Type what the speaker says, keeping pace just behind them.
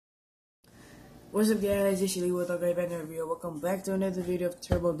What's up guys, it's Lee with a great another video. Welcome back to another video of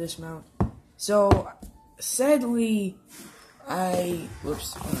Turbo Dismount. So, sadly, I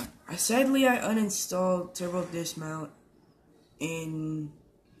uninstalled Turbo Dismount in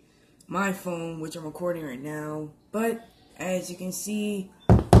my phone, which I'm recording right now. But, as you can see,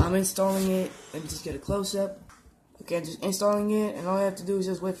 I'm installing it. Let me just get a close-up. Okay, I'm just installing it, and all I have to do is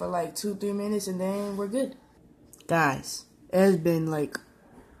just wait for like 2-3 minutes, and then we're good. Guys, it has been like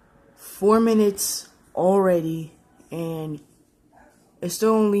 4 minutes already, and it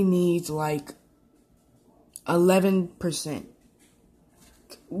still only needs like 11%.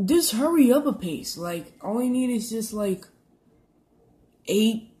 Just hurry up a pace. Like, all I need is just like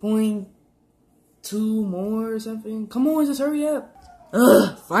 8.2 more or something. Come on, just hurry up.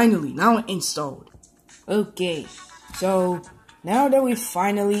 Ugh, finally, now I'm installed. Okay, so now that we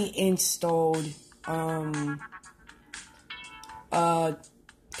finally installed,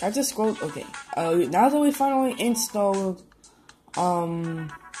 I just scrolled. Okay. Now that we finally installed Turbo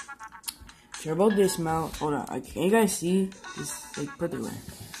Dismount. Hold on. Can you guys see? Just like put it there.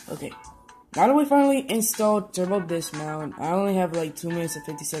 Okay. Now that we finally installed Turbo Dismount, I only have like 2 minutes and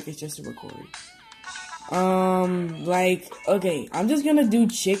 50 seconds just to record. Okay, I'm just gonna do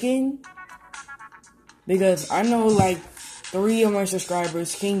chicken because I know like 3 of my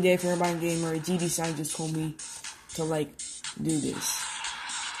subscribers, King Dave, Everybody Gamer, GD Sign, just told me to like do this.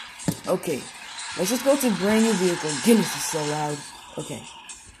 Okay, let's just go to brand new vehicle. Goodness, it's so loud. Okay,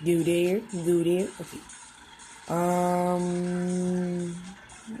 do there. Okay.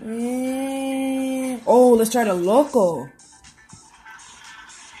 Oh, let's try the LOCO.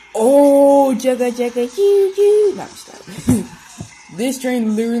 Oh, chugga, choo choo. Nah, stop. This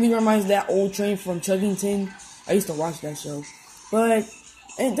train literally reminds that old train from Chuggington. I used to watch that show, but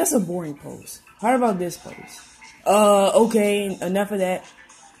that's a boring pose. How about this pose? Okay, enough of that.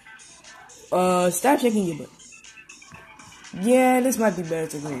 Stop shaking your butt. Yeah, this might be better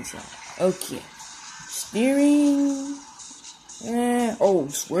to go inside. Okay. Steering. Oh,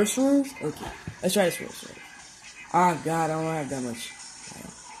 swerve. Okay. Let's try the swerve. Oh, God, I don't have that much.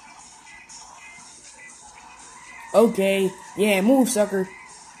 Okay. Yeah, move, sucker.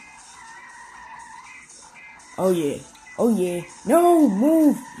 Oh, yeah. No,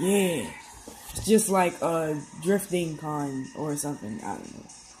 move. Yeah. It's just like a drifting con or something. I don't know.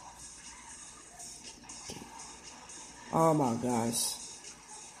 Oh my gosh.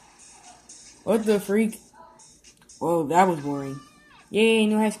 What the freak? Whoa, that was boring. Yay,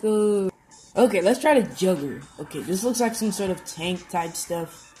 new high school. Okay, let's try the jugger. Okay, this looks like some sort of tank type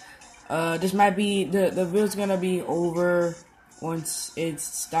stuff. This might be, the video's gonna be over once it's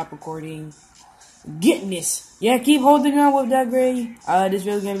stopped recording. Goodness. Yeah, keep holding on with that, Gray. This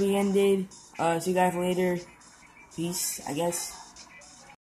video's gonna be ended. See you guys later. Peace, I guess.